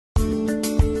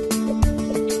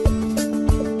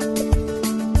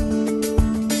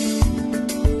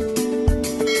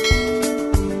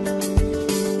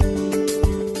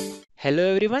Hello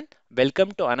everyone,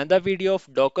 welcome to another video of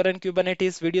Docker and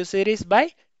Kubernetes video series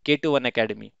by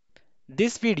K21Academy.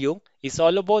 This video is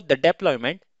all about the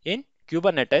deployment in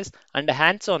Kubernetes and the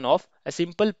hands-on of a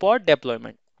simple pod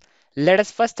deployment. Let us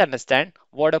first understand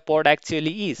what a pod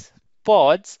actually is.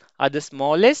 Pods are the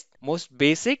smallest, most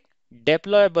basic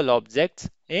deployable objects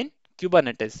in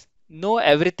Kubernetes. Know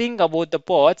everything about the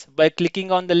pods by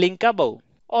clicking on the link above.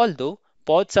 Although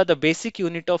pods are the basic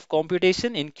unit of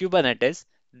computation in Kubernetes,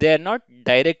 they are not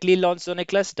directly launched on a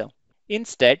cluster.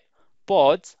 Instead,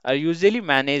 pods are usually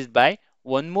managed by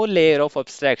one more layer of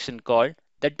abstraction called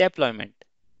the deployment.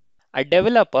 A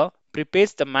developer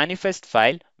prepares the manifest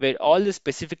file where all the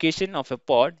specification of a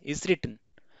pod is written.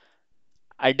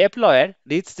 A deployer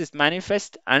reads this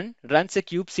manifest and runs a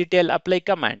kubectl apply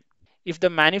command. If the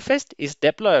manifest is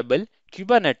deployable,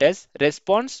 Kubernetes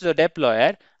responds to the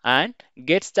deployer and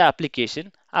gets the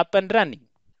application up and running.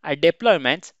 A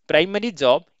deployment's primary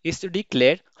job is to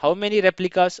declare how many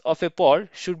replicas of a pod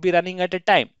should be running at a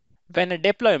time. When a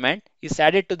deployment is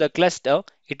added to the cluster,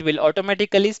 it will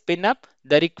automatically spin up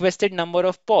the requested number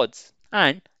of pods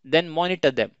and then monitor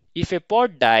them. If a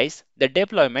pod dies, the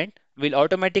deployment will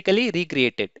automatically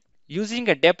recreate it. Using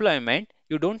a deployment,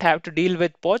 you don't have to deal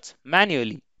with pods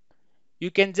manually.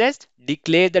 You can just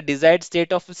declare the desired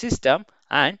state of the system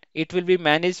and it will be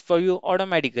managed for you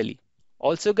automatically.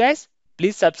 Also guys,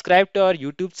 please subscribe to our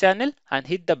YouTube channel and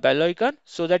hit the bell icon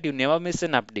so that you never miss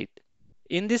an update.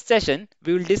 In this session,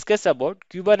 we will discuss about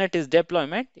Kubernetes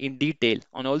deployment in detail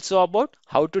and also about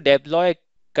how to deploy a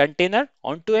container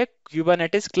onto a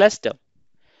Kubernetes cluster.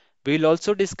 We will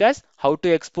also discuss how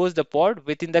to expose the pod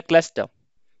within the cluster.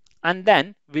 And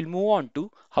then we'll move on to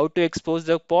how to expose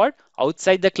the pod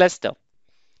outside the cluster.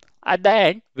 At the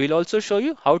end, we'll also show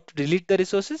you how to delete the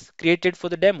resources created for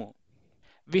the demo.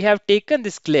 We have taken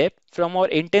this clip from our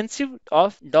intensive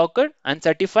of Docker and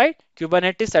Certified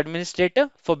Kubernetes Administrator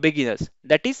for Beginners,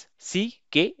 that is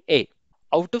CKA.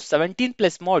 Out of 17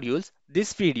 plus modules,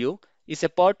 this video is a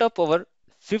part of our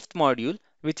fifth module,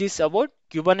 which is about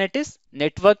Kubernetes,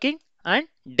 networking, and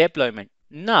deployment.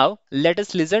 Now, let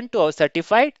us listen to our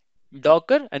certified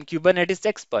Docker and Kubernetes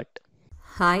expert.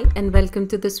 Hi and welcome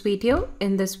to this video.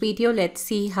 In this video, let's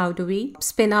see how do we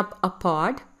spin up a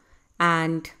pod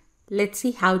and let's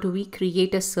see how do we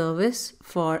create a service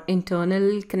for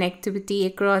internal connectivity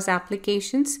across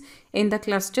applications in the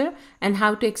cluster and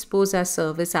how to expose our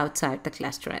service outside the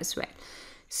cluster as well.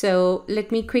 So let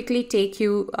me quickly take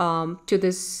you to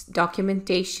this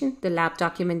documentation, the lab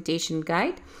documentation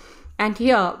guide. And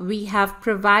here we have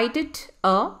provided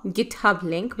a GitHub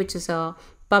link, which is a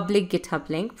public GitHub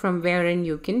link from wherein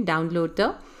you can download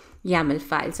the YAML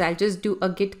files. I'll just do a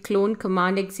git clone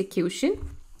command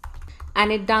execution and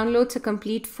it downloads a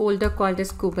complete folder called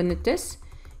as Kubernetes.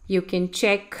 You can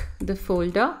check the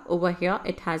folder over here.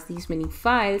 It has these many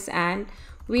files and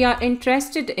we are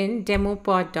interested in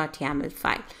demopod.yaml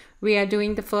file. We are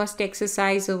doing the first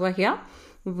exercise over here.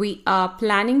 We are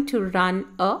planning to run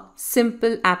a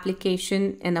simple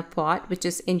application in a pod, which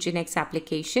is Nginx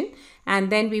application.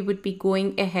 And then we would be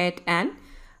going ahead and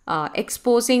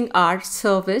exposing our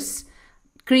service,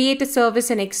 create a service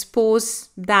and expose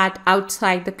that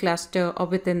outside the cluster or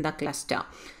within the cluster.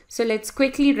 So let's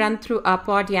quickly run through our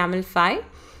pod YAML file.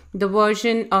 The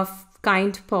version of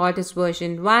kind pod is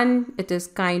version 1. It is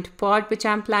kind pod, which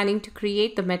I'm planning to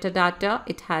create. The metadata,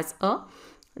 it has a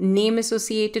name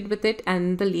associated with it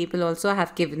and the label also I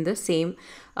have given the same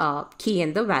key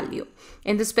and the value.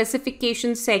 In the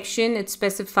specification section, it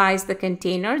specifies the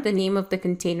container. The name of the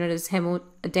container is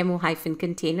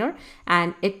demo-container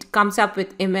and it comes up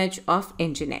with image of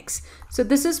Nginx. So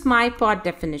this is my pod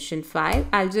definition file.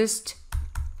 I'll just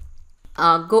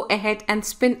go ahead and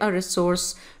spin a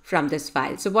resource from this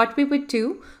file. So what we would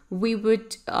do, we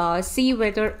would see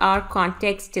whether our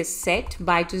context is set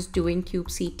by just doing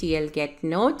kubectl get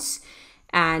nodes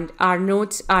and our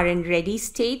nodes are in ready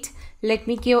state. Let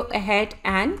me go ahead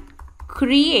and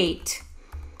create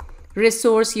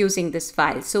resource using this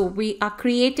file. So we are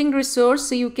creating resource,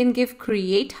 so you can give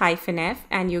create -f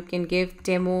and you can give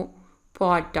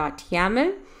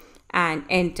demopod.yaml and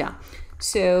enter.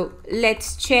 So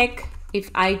let's check. If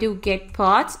I do get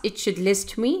pods, it should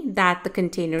list me that the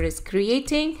container is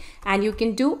creating, and you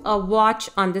can do a watch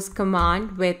on this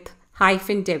command with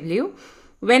 -w.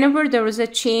 Whenever there was a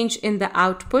change in the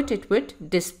output, it would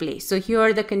display. So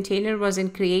here the container was in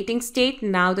creating state.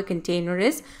 Now the container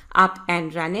is up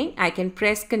and running. I can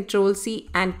press Ctrl+C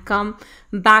and come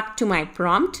back to my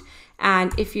prompt.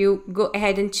 And if you go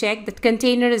ahead and check, the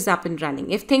container is up and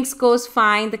running. If things goes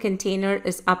fine, the container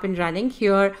is up and running.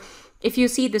 Here if you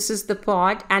see, this is the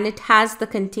pod and it has the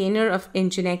container of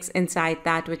Nginx inside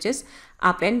that, which is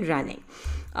up and running.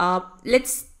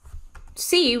 Let's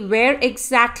see where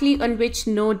exactly on which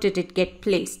node did it get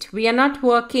placed. We are not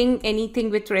working anything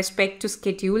with respect to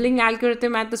scheduling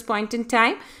algorithm at this point in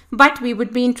time, but we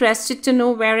would be interested to know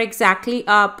where exactly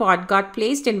our pod got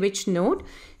placed in which node.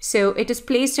 So it is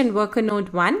placed in worker node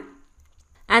 1,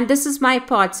 and this is my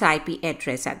pod's IP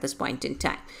address at this point in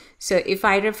time. So if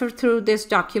I refer through this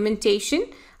documentation,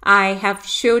 I have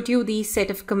showed you the set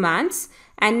of commands,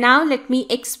 and now let me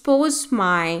expose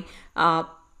my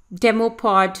demo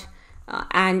pod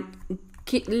and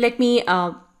let me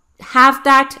have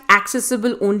that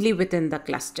accessible only within the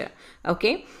cluster.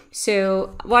 Okay,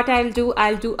 so what I'll do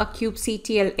a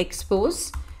kubectl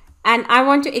expose, and I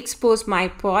want to expose my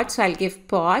pod, so I'll give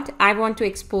pod. I want to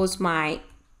expose my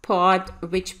pod,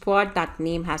 which pod, that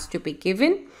name has to be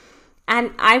given,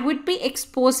 and I would be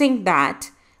exposing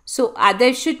that. So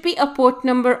there should be a port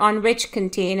number on which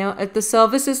container the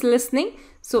service is listening.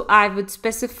 So I would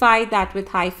specify that with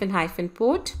 --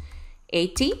 port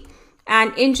 80,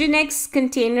 and Nginx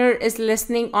container is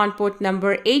listening on port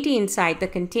number 80 inside the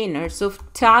container. So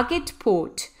target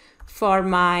port for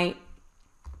my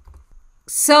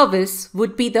service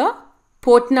would be the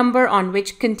port number on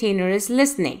which container is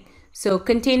listening. So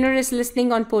container is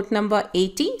listening on port number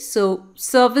 80. So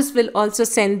service will also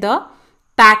send the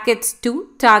packets to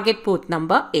target port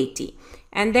number 80.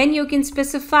 And then you can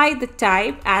specify the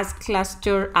type as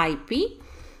cluster IP.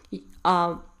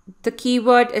 The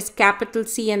keyword is capital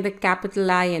C and the capital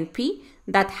I and P.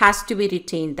 That has to be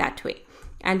retained that way.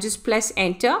 And just press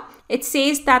enter. It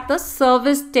says that the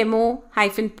service demo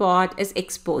 -pod is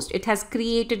exposed. It has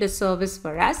created a service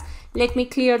for us. Let me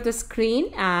clear the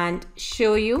screen and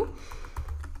show you.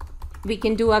 We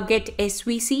can do a get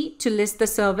svc to list the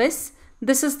service.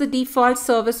 This is the default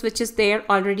service which is there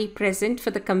already present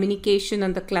for the communication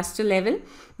on the cluster level.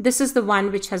 This is the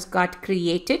one which has got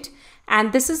created.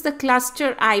 And this is the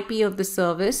cluster IP of the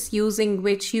service using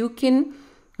which you can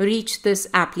reach this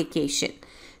application.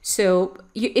 So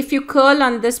if you curl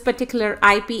on this particular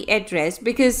IP address,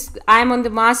 because I'm on the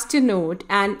master node,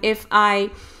 and if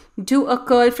I do a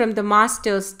curl from the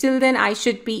master, still then I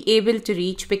should be able to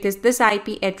reach, because this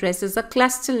IP address is a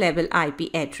cluster level IP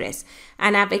address.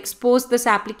 And I've exposed this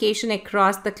application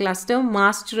across the cluster.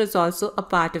 Master is also a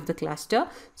part of the cluster.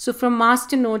 So from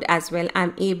master node as well,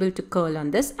 I'm able to curl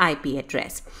on this IP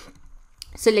address.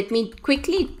 So let me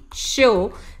quickly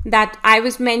show that I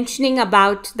was mentioning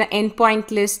about the endpoint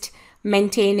list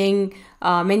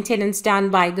maintenance done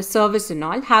by the service and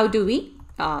all. How do we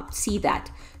see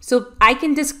that? So I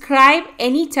can describe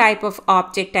any type of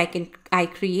object I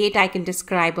create. I can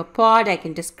describe a pod, I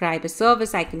can describe a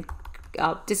service, I can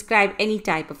describe any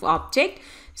type of object.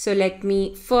 So let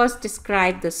me first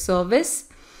describe the service.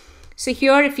 So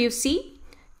here, if you see,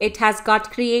 it has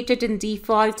got created in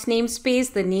default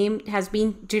namespace. The name has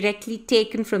been directly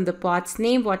taken from the pod's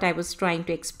name, what I was trying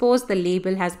to expose. The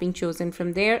label has been chosen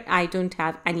from there. I don't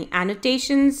have any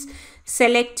annotations.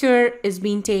 Selector is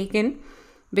being taken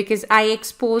because I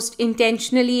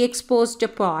intentionally exposed a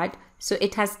pod. So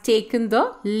it has taken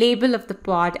the label of the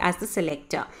pod as the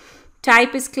selector.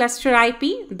 Type is cluster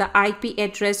IP, the IP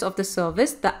address of the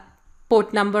service, the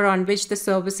port number on which the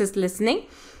service is listening.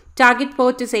 Target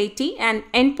port is 80, and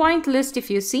endpoint list, if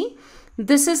you see,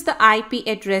 this is the IP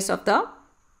address of the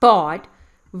pod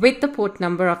with the port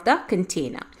number of the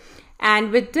container.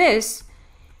 And with this,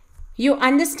 you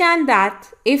understand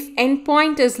that if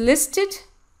endpoint is listed,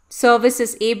 service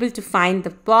is able to find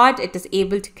the pod, it is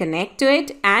able to connect to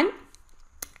it, and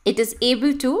it is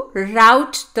able to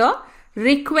route the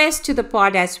request to the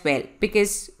pod as well,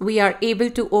 because we are able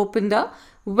to open the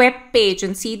web page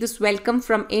and see this welcome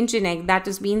from Nginx that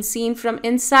is being seen from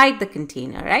inside the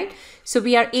container, right? So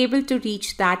we are able to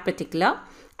reach that particular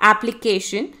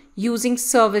application using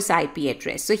service IP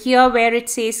address. So here where it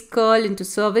says curl into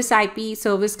service IP,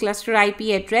 service cluster IP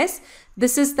address,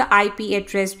 this is the IP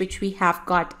address which we have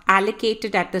got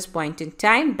allocated at this point in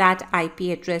time. That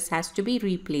IP address has to be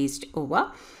replaced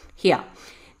over here.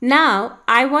 Now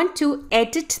I want to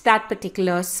edit that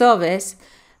particular service,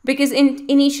 because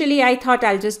initially I thought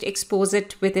I'll just expose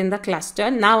it within the cluster.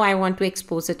 Now I want to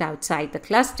expose it outside the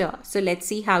cluster. So let's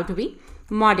see how do we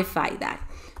modify that.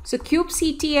 So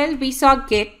kubectl, we saw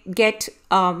get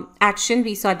action,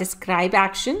 we saw describe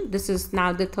action. This is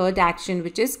now the third action,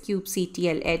 which is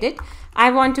kubectl edit. I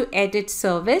want to edit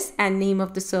service, and name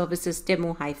of the service is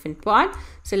demo-pod.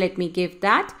 So let me give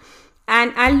that.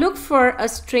 And I'll look for a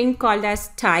string called as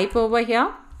type over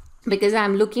here, because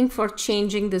I'm looking for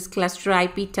changing this cluster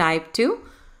IP type to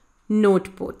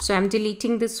node port. So I'm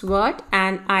deleting this word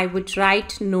and I would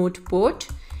write node port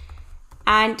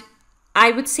and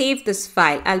I would save this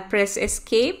file. I'll press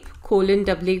escape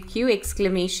 :wq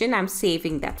exclamation. I'm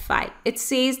saving that file. It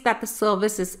says that the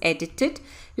service is edited.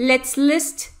 Let's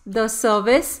list the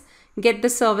service, get the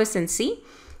service and see.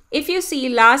 If you see,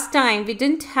 last time we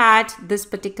didn't had this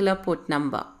particular port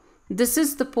number. This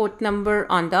is the port number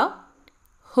on the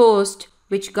host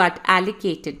which got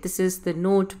allocated. This is the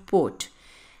node port.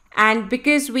 And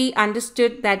because we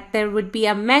understood that there would be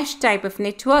a mesh type of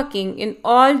networking in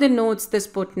all the nodes, this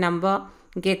port number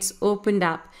gets opened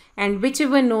up, and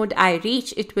whichever node I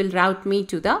reach, it will route me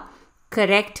to the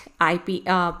correct IP,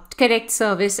 correct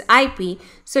service IP.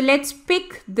 So let's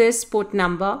pick this port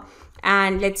number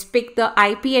and let's pick the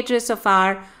IP address of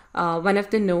our one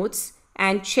of the nodes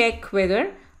and check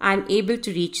whether I'm able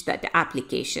to reach that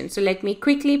application. So let me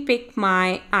quickly pick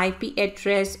my IP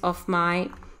address of my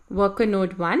worker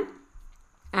node 1,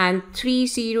 and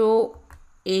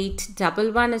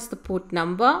 30811 is the port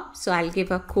number. So I'll give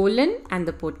a colon and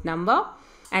the port number,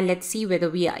 and let's see whether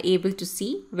we are able to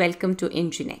see welcome to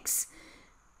Nginx.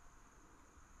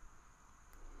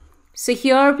 So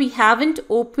here we haven't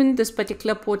opened this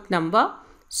particular port number,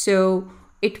 so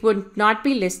it would not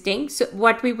be listing. So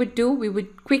what we would do, we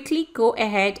would quickly go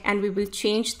ahead and we will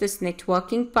change this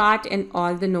networking part in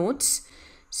all the nodes.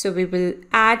 So we will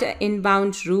add an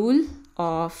inbound rule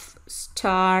of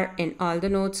star in all the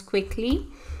nodes quickly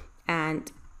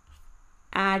and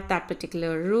add that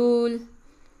particular rule.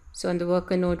 So on the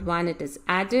worker node 1, it is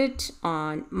added.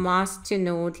 On master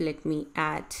node, let me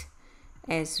add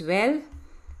as well.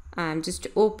 I'm just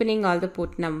opening all the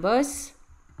port numbers,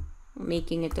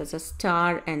 making it as a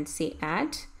star and say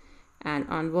add. And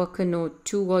on worker node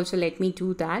 2 also, let me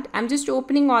do that. I'm just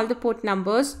opening all the port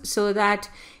numbers so that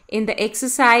in the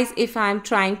exercise, if I'm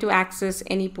trying to access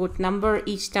any port number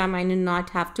each time, I do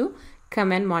not have to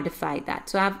come and modify that.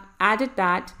 So I've added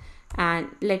that,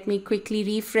 and let me quickly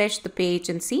refresh the page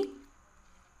and see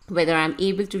whether I'm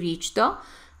able to reach the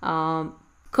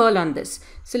curl on this.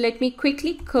 So let me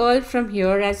quickly curl from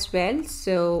here as well.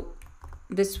 So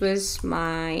this was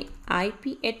my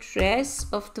IP address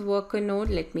of the worker node.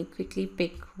 Let me quickly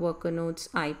pick worker node's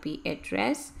IP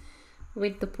address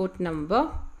with the port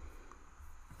number.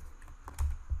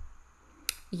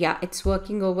 Yeah, it's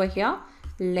working over here.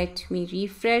 Let me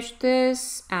refresh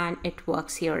this, and it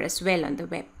works here as well on the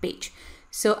web page.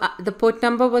 So the port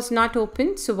number was not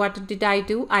open. So what did I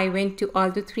do? I went to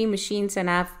all the 3 machines and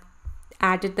I've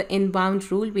added the inbound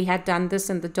rule. We had done this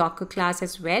in the Docker class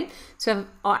as well. So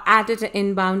I've added an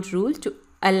inbound rule to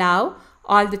allow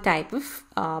all the type of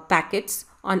packets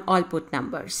on all port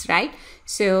numbers, right?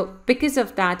 So because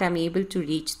of that, I'm able to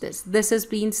reach this. This has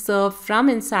been served from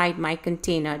inside my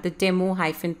container. The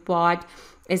demo-pod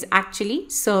is actually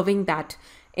serving that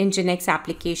Nginx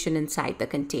application inside the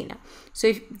container. So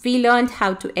if we learned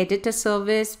how to edit a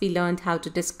service, we learned how to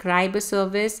describe a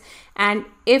service, and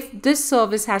if this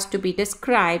service has to be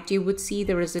described, you would see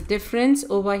there is a difference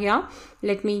over here.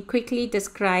 Let me quickly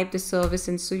describe the service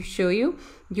and show you.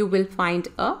 You will find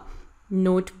a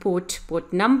node port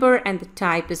number, and the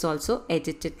type is also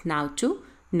edited now to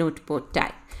node port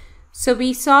type. So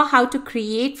we saw how to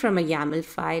create from a YAML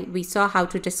file. We saw how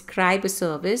to describe a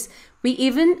service. We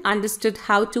even understood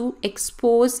how to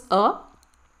expose a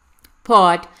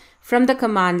pod from the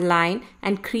command line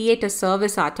and create a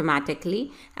service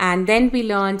automatically. And then we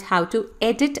learned how to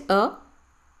edit a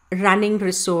running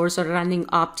resource or running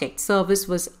object. Service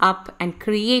was up and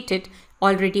created,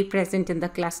 already present in the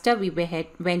cluster. We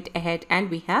went ahead and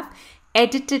we have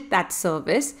edited that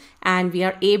service, and we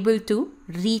are able to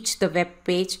reach the web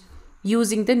page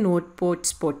using the node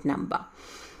port's port number.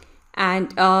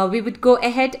 And we would go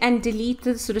ahead and delete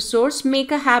this resource.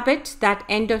 Make a habit that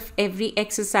end of every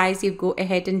exercise you go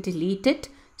ahead and delete it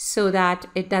so that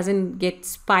it doesn't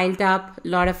get piled up a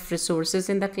lot of resources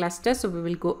in the cluster. So we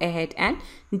will go ahead and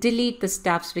delete the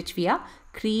stuffs which we are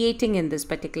creating in this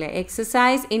particular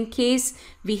exercise. In case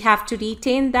we have to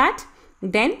retain that,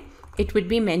 then it would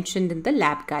be mentioned in the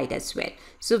lab guide as well.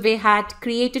 So we had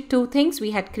created 2 things.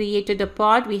 We had created a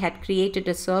pod, we had created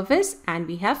a service, and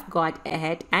we have got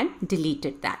ahead and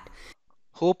deleted that.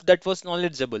 Hope that was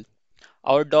knowledgeable.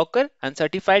 Our Docker and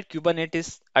Certified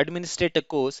Kubernetes Administrator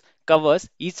course covers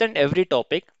each and every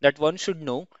topic that one should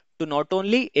know to not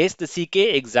only ace the CK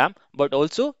exam but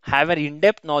also have an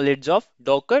in-depth knowledge of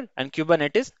Docker and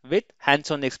Kubernetes with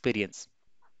hands-on experience.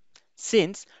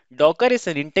 Since Docker is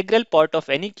an integral part of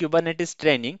any Kubernetes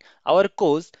training, our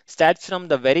course starts from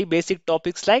the very basic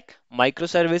topics like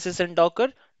microservices in Docker,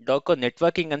 Docker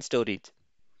networking and storage.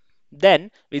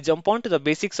 Then we jump on to the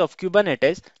basics of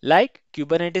Kubernetes like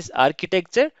Kubernetes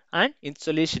architecture and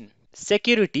installation,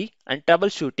 security and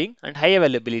troubleshooting and high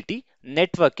availability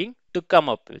networking to come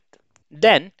up with.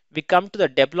 Then we come to the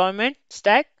deployment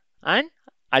stack and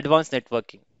advanced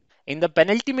networking. In the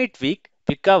penultimate week,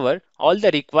 we cover all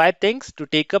the required things to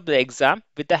take up the exam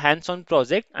with a hands-on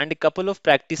project and a couple of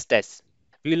practice tests.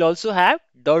 We will also have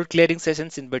doubt clearing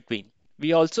sessions in between.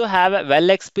 We also have a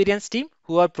well-experienced team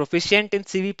who are proficient in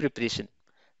CV preparation.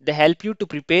 They help you to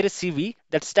prepare a CV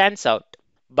that stands out.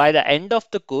 By the end of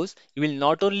the course, you will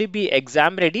not only be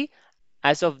exam ready,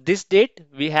 as of this date,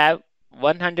 we have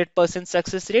 100%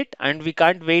 success rate and we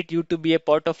can't wait you to be a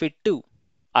part of it too.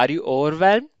 Are you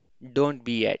overwhelmed? Don't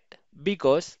be yet.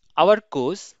 Because our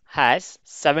course has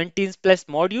 17 plus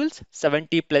modules,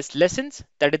 70 plus lessons,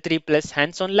 33 plus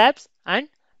hands-on labs, and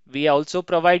we also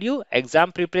provide you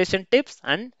exam preparation tips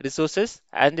and resources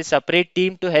and a separate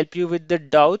team to help you with the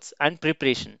doubts and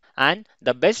preparation. And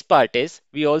the best part is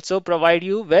we also provide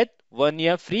you with 1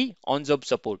 year free on-job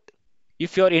support.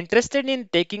 If you're interested in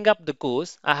taking up the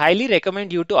course, I highly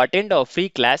recommend you to attend our free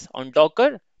class on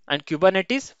Docker and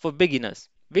Kubernetes for beginners,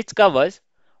 which covers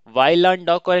why learn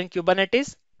Docker and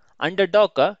Kubernetes. Under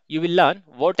Docker, you will learn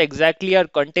what exactly are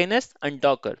containers and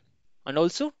Docker, and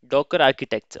also Docker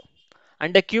architecture.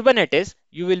 Under Kubernetes,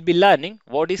 you will be learning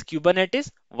what is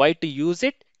Kubernetes, why to use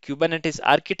it, Kubernetes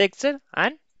architecture,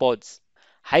 and pods,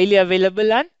 highly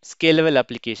available and scalable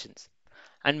applications,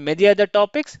 and many other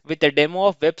topics with a demo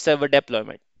of web server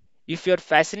deployment. If you're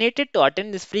fascinated to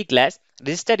attend this free class,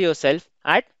 register yourself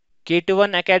at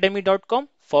k21academy.com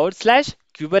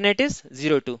 /Kubernetes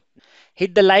 02.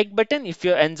 Hit the like button if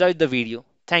you enjoyed the video.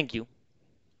 Thank you.